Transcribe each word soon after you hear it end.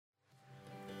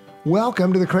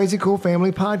Welcome to the Crazy Cool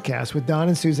Family Podcast with Don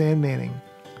and Suzanne Manning.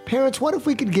 Parents, what if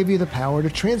we could give you the power to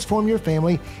transform your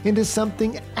family into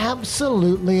something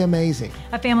absolutely amazing?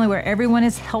 A family where everyone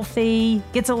is healthy,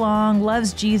 gets along,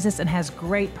 loves Jesus, and has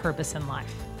great purpose in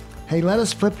life. Hey, let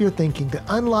us flip your thinking to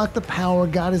unlock the power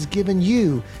God has given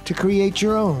you to create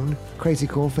your own Crazy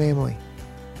Cool family.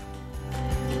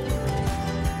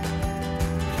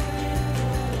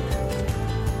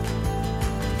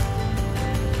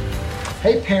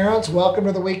 Hey parents, welcome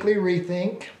to the Weekly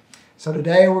Rethink. So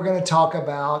today we're going to talk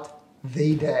about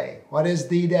the day. What is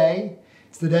the day?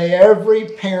 It's the day every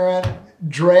parent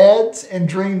dreads and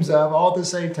dreams of all at the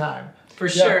same time. For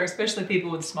sure, especially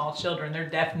people with small children. They're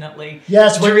definitely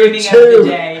dreaming of the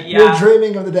day. Yeah. You're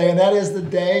dreaming of the day, and that is the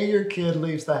day your kid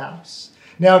leaves the house.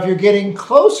 Now, if you're getting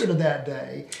closer to that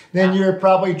day, then you're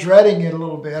probably dreading it a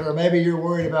little bit, or maybe you're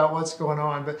worried about what's going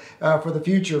on, but for the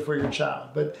future for your child.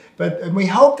 But we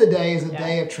hope the day is a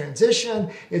day of transition.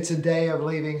 It's a day of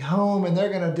leaving home, and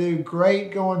they're going to do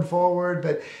great going forward.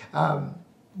 But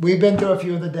we've been through a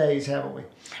few of the days, haven't we?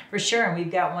 For sure, and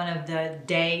we've got one of the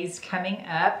days coming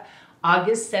up.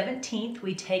 August 17th,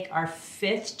 we take our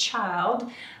fifth child,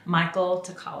 Michael,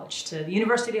 to college, to the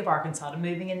University of Arkansas, to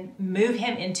move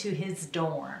him into his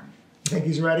dorm. You think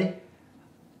he's ready?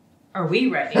 Are we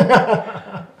ready?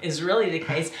 Is really the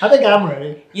case. I think I'm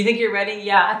ready. You think you're ready?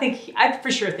 Yeah, I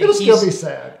for sure think it'll still be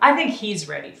sad. I think he's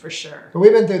ready for sure. But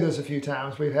we've been through this a few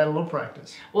times. We've had a little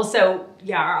practice. Well, so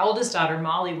yeah, our oldest daughter,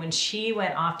 Molly, when she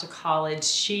went off to college,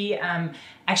 she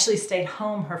actually stayed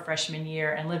home her freshman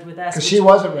year and lived with us. Because she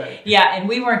wasn't ready. Yeah, and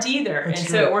we weren't either. That's and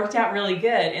true. So it worked out really good.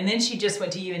 And then she just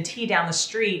went to UNT down the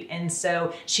street. And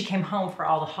so she came home for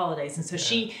all the holidays. And so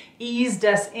she eased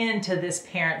us into this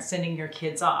parent sending your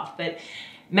kids off. But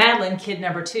Madeline, kid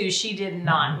number 2, she did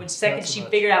not. Which second she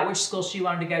figured out which school she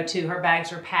wanted to go to, her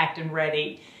bags were packed and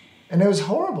ready. And it was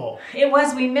horrible. It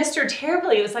was. We missed her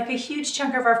terribly. It was like a huge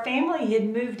chunk of our family had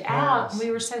moved out. And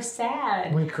we were so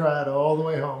sad. We cried all the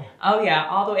way home. Oh, yeah,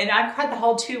 all the way. And I cried the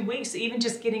whole 2 weeks, even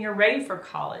just getting her ready for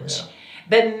college. Yeah.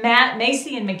 But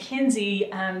Macy and Mackenzie,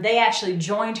 they actually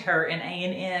joined her in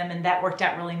A&M, and that worked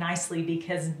out really nicely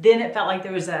because then it felt like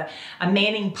there was a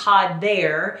Manning pod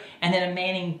there and then a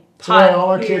Manning pod so all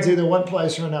our here. kids either one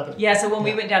place or another. Yeah, so when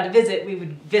we went down to visit, we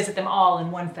would visit them all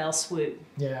in one fell swoop.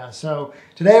 Yeah, so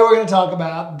today we're going to talk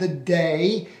about the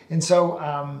day. And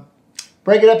so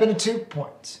break it up into 2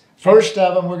 points. First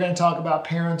of them, we're going to talk about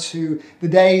parents who the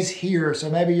day's here.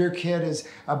 So maybe your kid is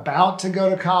about to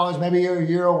go to college. Maybe you're a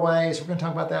year away. So we're going to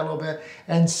talk about that a little bit.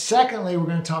 And secondly, we're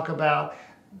going to talk about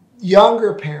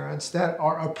younger parents that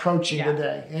are approaching the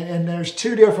day. And there's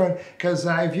 2 different, because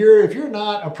if you're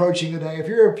not approaching the day, if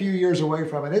you're a few years away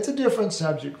from it, it's a different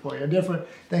subject for you, different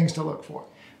things to look for.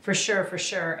 For sure, for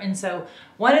sure. And so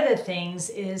one of the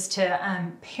things is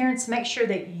to parents make sure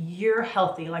that you're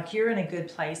healthy, like you're in a good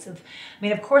place. Of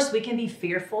course, we can be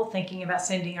fearful thinking about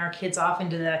sending our kids off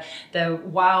into the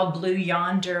wild blue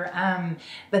yonder,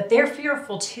 but they're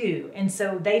fearful too. And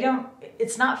so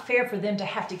it's not fair for them to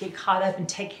have to get caught up and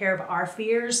take care of our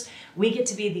fears. We get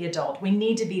to be the adult. We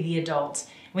need to be the adult.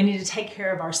 We need to take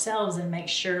care of ourselves and make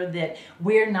sure that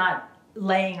we're not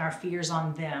laying our fears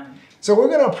on them. So we're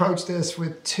going to approach this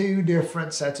with 2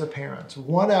 different sets of parents.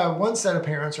 One set of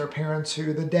parents are parents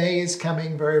who the day is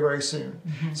coming very, very soon.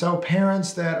 Mm-hmm. So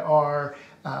parents that are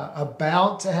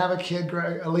about to have a kid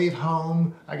leave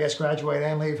home, I guess graduate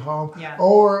and leave home,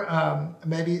 or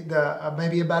maybe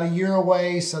about a year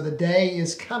away, so the day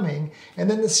is coming. And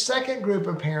then the second group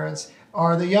of parents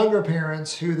are the younger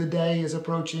parents who the day is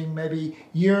approaching maybe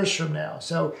years from now.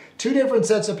 So 2 different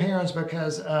sets of parents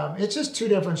because it's just 2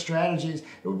 different strategies,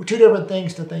 2 different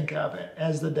things to think of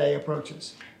as the day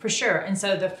approaches. For sure. And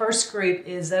so the first group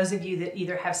is those of you that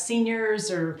either have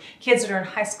seniors or kids that are in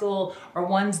high school, or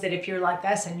ones that if you're like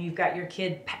us and you've got your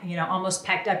kid, almost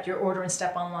packed up, you're ordering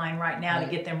stuff online right now to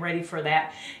get them ready for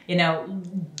that,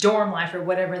 dorm life or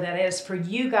whatever that is. For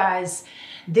you guys,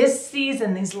 this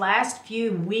season, these last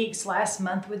few weeks, last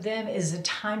month with them is a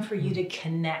time for you to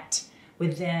connect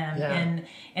with them. Yeah.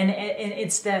 And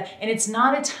it's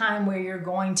not a time where you're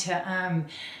going to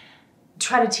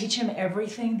try to teach them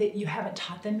everything that you haven't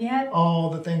taught them yet.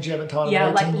 All the things you haven't taught them. Yeah,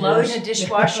 like loading a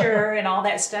dishwasher and all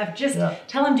that stuff. Just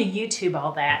tell them to YouTube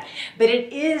all that. But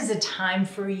it is a time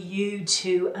for you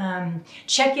to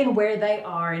check in where they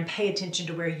are and pay attention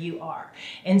to where you are.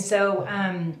 And so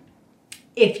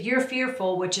if you're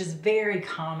fearful, which is very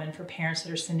common for parents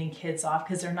that are sending kids off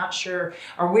because they're not sure,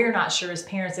 or we're not sure as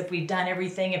parents if we've done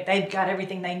everything, if they've got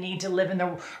everything they need to live in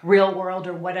the real world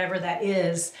or whatever that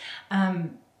is,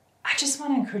 I just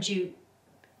want to encourage you,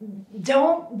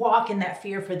 don't walk in that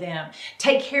fear for them.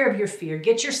 Take care of your fear.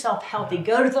 Get yourself healthy.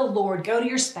 Go to the Lord. Go to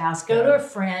your spouse. Go to a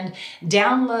friend.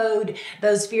 Download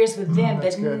those fears with them,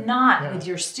 but not with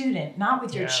your student, not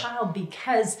with your child,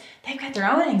 because they've got their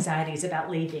own anxieties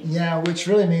about leaving. Yeah, which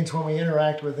really means when we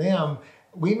interact with them,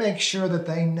 we make sure that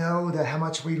they know that how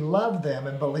much we love them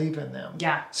and believe in them.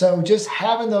 Yeah. So just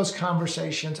having those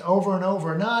conversations over and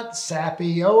over, not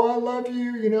sappy, oh, I love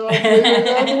you, you know,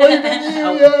 I believe in you,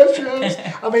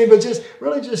 yes. I mean, but just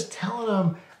really just telling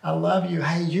them, I love you.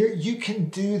 Hey, you can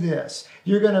do this.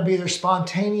 You're going to be there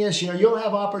spontaneous. You know, you'll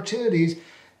have opportunities.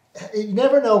 You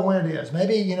never know when it is.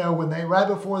 Maybe, you know, when right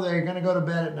before they're going to go to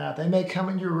bed at night, they may come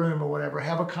in your room or whatever,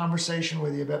 have a conversation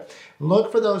with you. But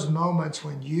look for those moments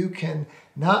when you can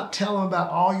not tell them about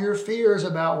all your fears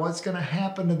about what's going to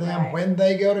happen to them when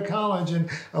they go to college and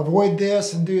avoid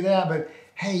this and do that. But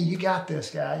hey, you got this,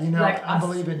 guy. You know, like I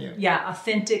believe in you. Yeah,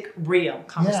 authentic, real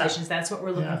conversations. Yeah. That's what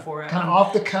we're looking for. Kind of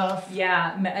off the cuff.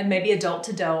 Yeah, and maybe adult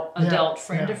to adult,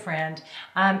 friend to friend.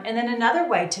 And then another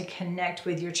way to connect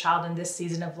with your child in this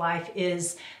season of life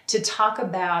is to talk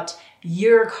about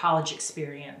your college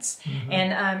experience.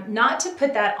 And not to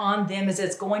put that on them as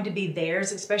it's going to be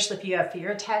theirs, especially if you have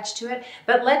fear attached to it,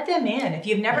 but let them in. If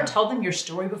you've never told them your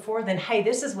story before, then hey,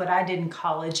 this is what I did in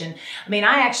college. And I mean,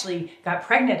 I actually got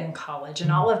pregnant in college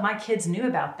and all of my kids knew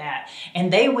about that.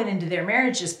 And they went into their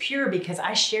marriages pure because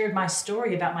I shared my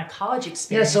story about my college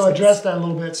experience. Yeah, so address that a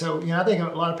little bit. So, you know, I think a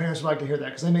lot of parents would like to hear that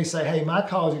because they may say, hey, my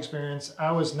college experience,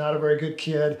 I was not a very good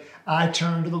kid. I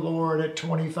turned to the Lord at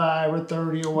 25 or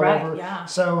 30 or whatever. Right, yeah.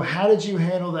 So how did you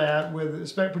handle that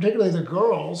with particularly the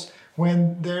girls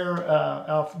when they're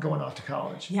going off to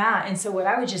college? Yeah, and so what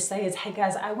I would just say is, hey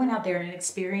guys, I went out there and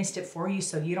experienced it for you,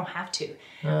 so you don't have to.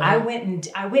 I went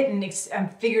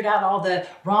and figured out all the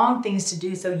wrong things to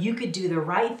do, so you could do the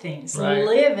right things.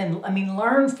 Live and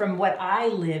learn from what I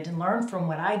lived and learn from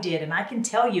what I did, and I can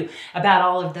tell you about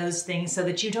all of those things, so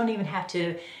that you don't even have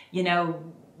to, you know,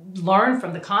 learn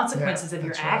from the consequences of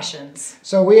your actions.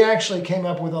 So we actually came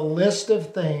up with a list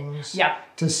of things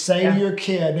to say to your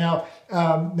kid. Now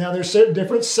there's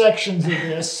different sections of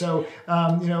this. So,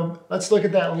 you know, let's look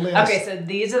at that list. Okay, so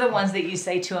these are the ones that you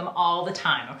say to them all the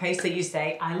time. Okay, so you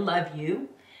say, I love you.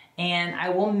 And I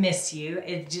will miss you.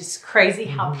 It's just crazy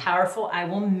how powerful I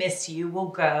will miss you will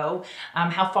go,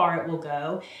 how far it will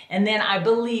go. And then I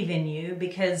believe in you,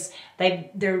 because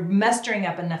they're mustering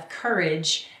up enough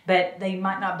courage, but they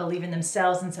might not believe in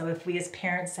themselves. And so if we as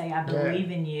parents say, I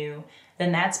believe in you,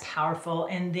 then that's powerful.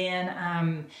 And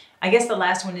then I guess the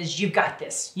last one is, you've got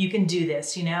this. You can do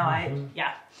this, you know,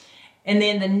 And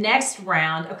then the next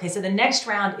round, okay, so the next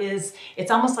round is, it's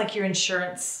almost like your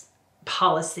insurance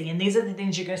policy, and these are the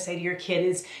things you're going to say to your kid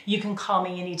is, you can call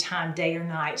me anytime, day or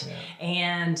night,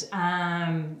 and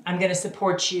I'm going to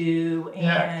support you,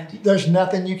 and there's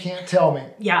nothing you can't tell me.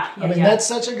 I mean, that's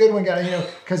such a good one, guys, you know,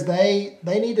 because they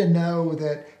need to know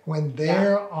that when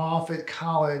they're off at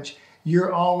college,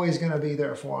 you're always going to be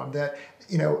there for them. That,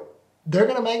 you know, they're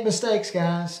going to make mistakes,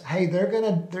 guys. Hey, they're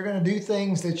going to do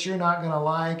things that you're not going to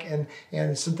like,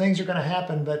 and some things are going to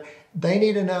happen, but they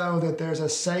need to know that there's a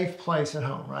safe place at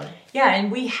home, right? Yeah, and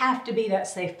we have to be that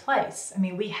safe place. I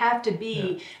mean, we have to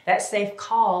be that safe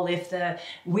call. If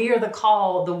we are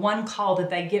the one call that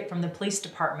they get from the police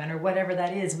department or whatever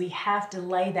that is, we have to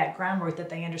lay that groundwork that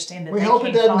they understand that we hope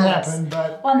it doesn't happen,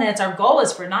 but well, and that's our goal,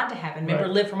 is for it not to happen. Remember,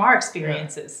 live from our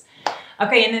experiences.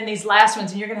 Okay, and then these last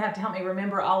ones, and you're going to have to help me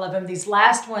remember all of them. These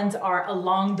last ones are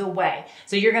along the way.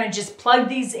 So you're going to just plug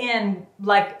these in,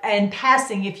 like in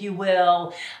passing, if you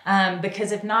will,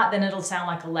 because if not, then it'll sound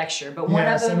like a lecture. But one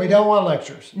of them, and we don't want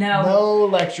lectures. No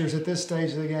lectures at this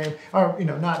stage of the game, or you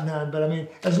know, not none, but I mean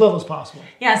as little as possible.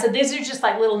 Yeah, so these are just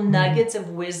like little nuggets of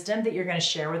wisdom that you're going to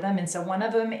share with them. And so one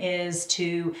of them is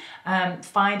to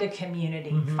find a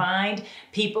community, find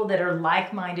people that are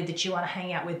like-minded that you want to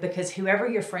hang out with, because whoever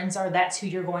your friends are, that's who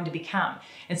you're going to become.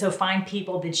 And so find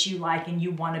people that you like and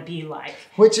you want to be like.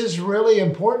 Which is really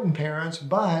important, parents,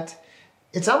 but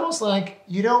it's almost like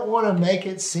you don't want to make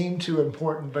it seem too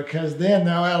important, because then,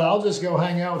 well, I'll just go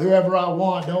hang out with whoever I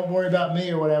want. Don't worry about me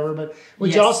or whatever. But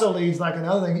which also leads, like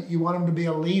another thing, you want them to be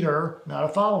a leader, not a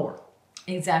follower.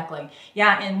 Exactly.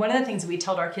 Yeah, and one of the things that we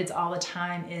told our kids all the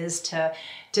time is to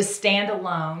stand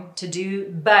alone,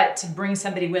 but to bring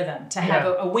somebody with them, to have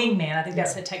a wingman. I think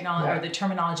that's the technology or the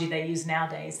terminology they use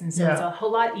nowadays. And so it's a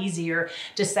whole lot easier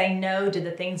to say no to the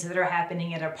things that are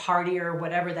happening at a party or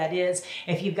whatever that is,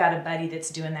 if you've got a buddy that's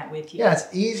doing that with you. Yeah, it's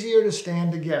easier to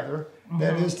stand together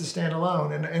than it is to stand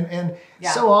alone. And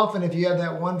so often, if you have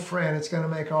that one friend, it's going to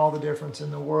make all the difference in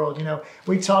the world. You know,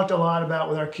 we talked a lot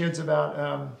with our kids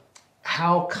about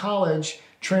how college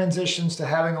transitions to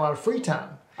having a lot of free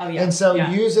time. Oh, yeah. And so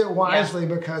Yeah. use it wisely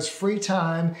because free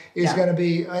time is Yeah. going to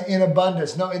be in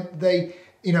abundance. No, they,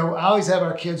 I always have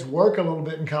our kids work a little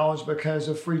bit in college because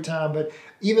of free time, but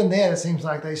even then it seems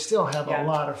like they still have a Yeah.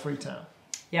 lot of free time.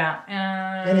 Yeah.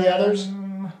 Any others?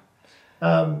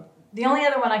 The only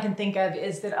other one I can think of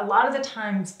is that a lot of the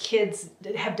times kids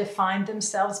have defined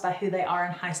themselves by who they are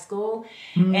in high school,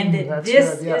 and that that's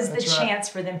this good. Yeah, is the that's right. chance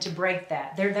for them to break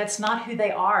that. That's not who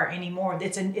they are anymore.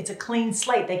 It's a clean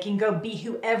slate. They can go be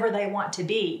whoever they want to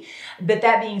be. But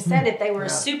that being said, if they were a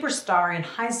superstar in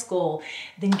high school,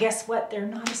 then guess what? They're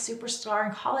not a superstar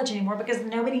in college anymore because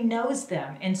nobody knows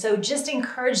them. And so just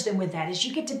encourage them with that. Is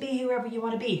you get to be whoever you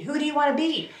want to be. Who do you want to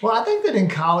be? Well, I think that in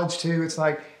college too, it's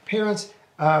like parents.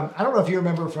 I don't know if you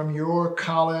remember from your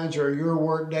college or your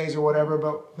work days or whatever,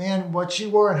 but man, what you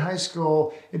were in high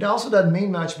school, it also doesn't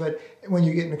mean much, but when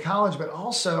you get into college, but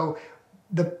also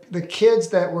the kids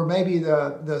that were maybe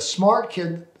the smart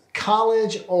kid,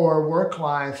 college or work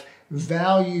life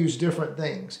values different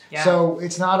things. Yeah. So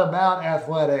it's not about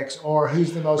athletics or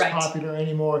who's the most Right. popular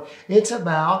anymore. It's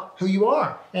about who you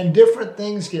are, and different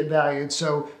things get valued.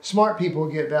 So smart people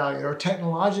get valued, or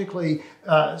technologically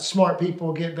smart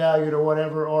people get valued, or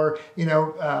whatever, or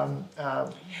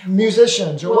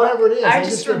musicians, or whatever it is. I They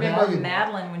just get remember valued.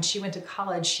 Madeline, when she went to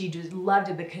college, she just loved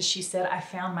it because she said, I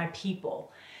found my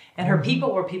people. And her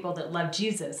people were people that loved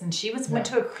Jesus. And she went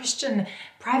to a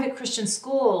private Christian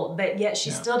school, but yet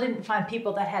she still didn't find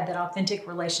people that had that authentic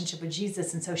relationship with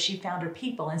Jesus. And so she found her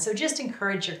people. And so just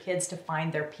encourage your kids to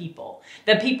find their people,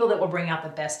 the people that will bring out the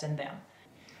best in them.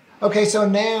 Okay, so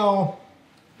now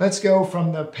let's go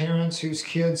from the parents whose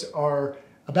kids are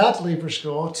about to leave for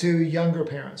school to younger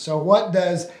parents. So what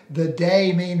does the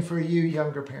day mean for you,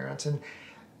 younger parents? And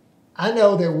I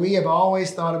know that we have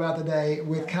always thought about the day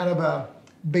with kind of a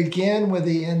begin with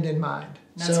the end in mind.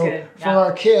 That's so good. for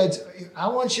our kids, I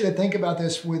want you to think about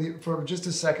this with you for just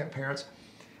a second, parents.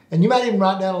 And you might even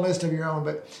write down a list of your own,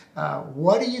 but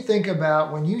what do you think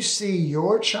about when you see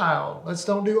your child? Let's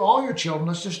don't do all your children.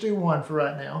 Let's just do one for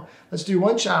right now. Let's do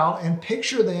one child and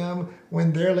picture them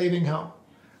when they're leaving home.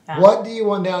 Yeah. What do you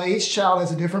want now? Each child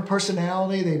has a different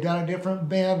personality. They've got a different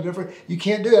bent, you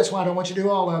can't do that. That's why I don't want you to do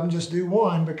all of them. Just do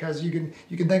one because you can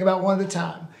think about one at a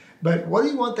time. But what do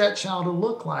you want that child to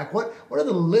look like? What are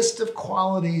the list of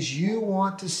qualities you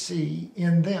want to see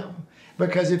in them?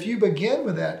 Because if you begin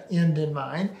with that end in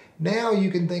mind, now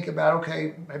you can think about,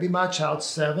 okay, maybe my child's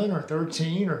 7 or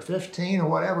 13 or 15 or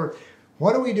whatever.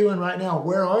 What are we doing right now?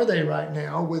 Where are they right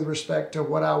now with respect to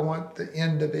what I want the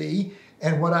end to be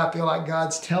and what I feel like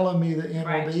God's telling me the end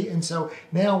will be? And so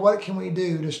now what can we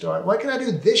do to start? What can I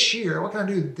do this year? What can I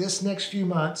do this next few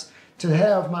months to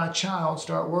have my child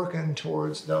start working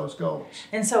towards those goals?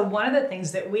 And so one of the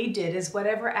things that we did is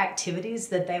whatever activities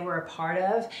that they were a part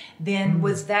of, then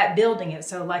was that building it.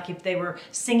 So like if they were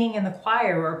singing in the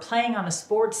choir or playing on a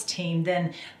sports team,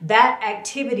 then that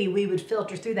activity we would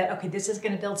filter through that. Okay, this is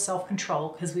going to build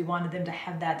self-control because we wanted them to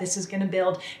have that. This is going to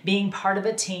build being part of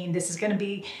a team. This is going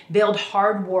to build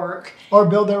hard work. Or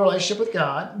build their relationship with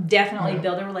God. Definitely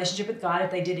build a relationship with God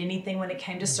if they did anything when it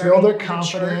came to serving Build their in the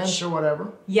confidence church. or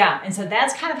whatever. Yeah, and so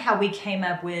that's kind of how we came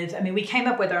up with, we came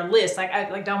up with our list.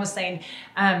 Like Don was saying,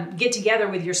 get together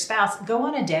with your spouse, go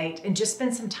on a date and just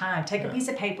spend some time. Take a piece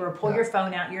of paper or pull your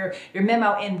phone out, your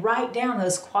memo, and write down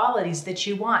those qualities that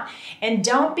you want. And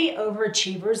don't be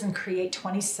overachievers and create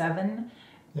 27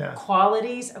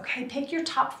 qualities. Okay, pick your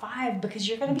top 5 because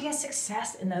you're going to be a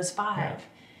success in those 5. Yeah.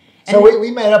 And So then- we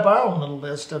made up our own little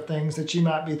list of things that you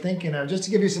might be thinking of. Just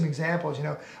to give you some examples,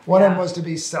 one of them was to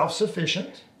be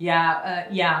self-sufficient.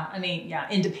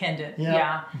 Independent.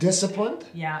 Yeah. Disciplined.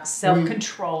 Yeah,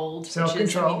 self-controlled.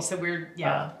 Self-control. So we're,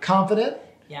 confident.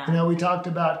 Yeah. We talked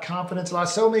about confidence a lot.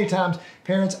 So many times,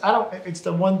 parents, it's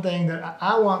the one thing that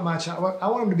I want my child, I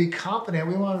want them to be confident.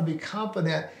 We want them to be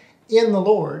confident in the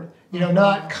Lord.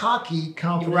 Not cocky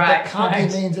confident. Right, That cocky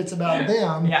right. means it's about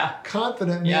them. Yeah.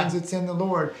 Confident means it's in the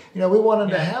Lord. We want them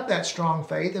to have that strong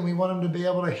faith, and we want them to be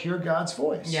able to hear God's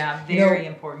voice. Yeah, very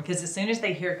important. Because as soon as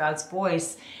they hear God's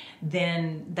voice,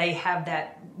 then they have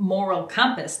that moral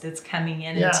compass that's coming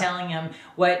in and telling them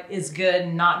what is good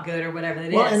and not good or whatever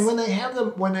it is. And when they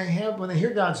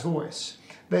hear God's voice,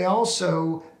 they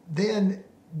also then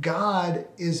God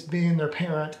is being their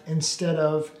parent instead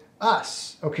of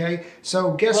us. Okay,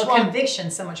 so guess what?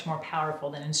 Conviction's so much more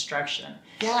powerful than instruction.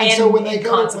 Yeah, and so when they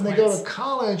go to consequence.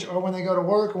 college or when they go to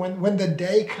work, when the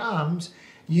day comes,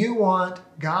 you want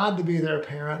God to be their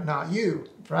parent, not you,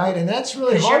 right? And that's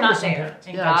really hard you're not for some there, parents.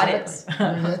 and God exactly. is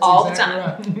That's all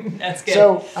exactly the time. right. That's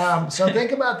good. So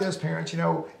think about this, parents.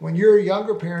 When you're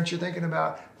younger parents, you're thinking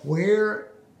about where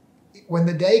when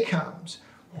the day comes,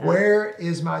 where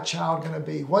is my child going to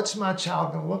be? What's my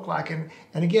child going to look like? And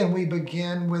again, we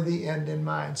begin with the end in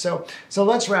mind. So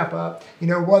let's wrap up.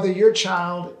 Whether your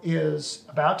child is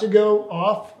about to go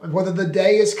off, whether the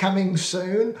day is coming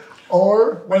soon,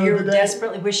 or whether you're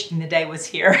desperately wishing the day was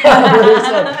here.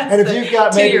 And if you've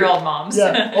got maybe 2-year-old moms,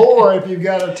 or if you've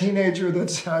got a teenager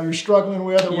that's you're struggling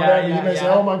with, or whatever, you may say,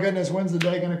 "Oh my goodness, when's the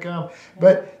day going to come?"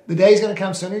 But the day's going to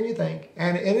come sooner than you think,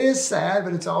 and it is sad,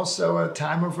 but it's also a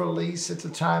time of release. It's a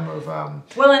time of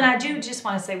well, and I do just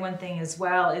want to say one thing as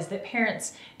well, is that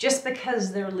parents, just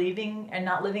because they're leaving and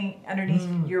not living underneath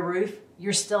your roof,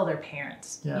 you're still their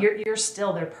parents. Yeah. You're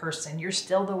still their person. You're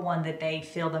still the one that they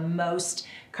feel the most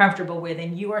comfortable with,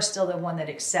 and you are still the one that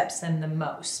accepts them the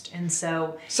most. And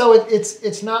so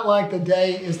it's not like the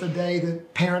day is the day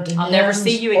that parenting I'll never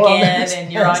see you again,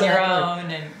 and you're on your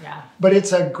own, and But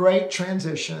it's a great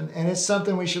transition, and it's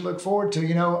something we should look forward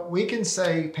to. We can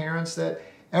say, parents, that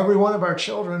every one of our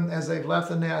children, as they've left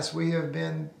the nest, we have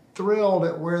been thrilled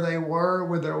at where they were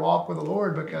with their walk with the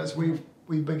Lord, because we've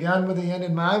begun with the end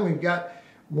in mind. We've got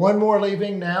one more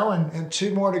leaving now and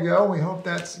 2 more to go. We hope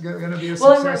that's going to be a success.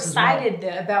 Well, and we're excited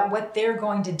about what they're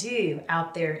going to do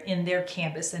out there in their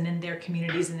campus and in their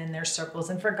communities and in their circles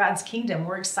and for God's kingdom.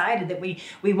 We're excited that we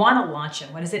want to launch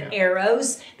them. What is it?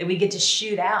 Arrows that we get to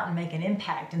shoot out and make an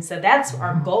impact. And so that's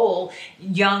our goal,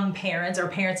 young parents or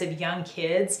parents of young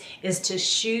kids, is to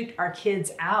shoot our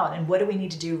kids out. And what do we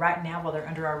need to do right now while they're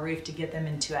under our roof to get them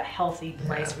into a healthy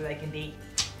place where they can be?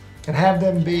 And have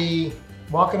them be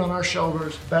walking on our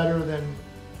shoulders better than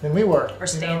we were. Or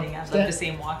standing. I'd love to see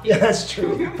him walking. Yeah, that's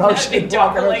true. Probably should be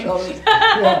walking on our shoulders.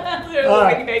 Yeah. All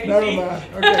right, never mind.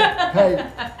 Okay. Hey,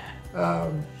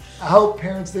 I hope,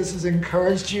 parents, this has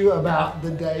encouraged you about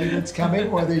the day that's coming,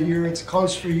 whether it's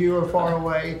close for you or far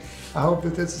away. I hope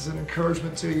that this is an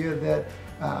encouragement to you that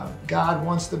God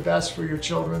wants the best for your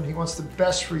children. He wants the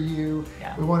best for you.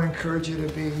 Yeah. We want to encourage you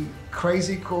to be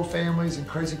crazy cool families and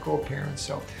crazy cool parents.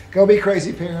 So go be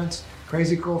crazy parents,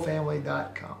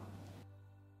 crazycoolfamily.com.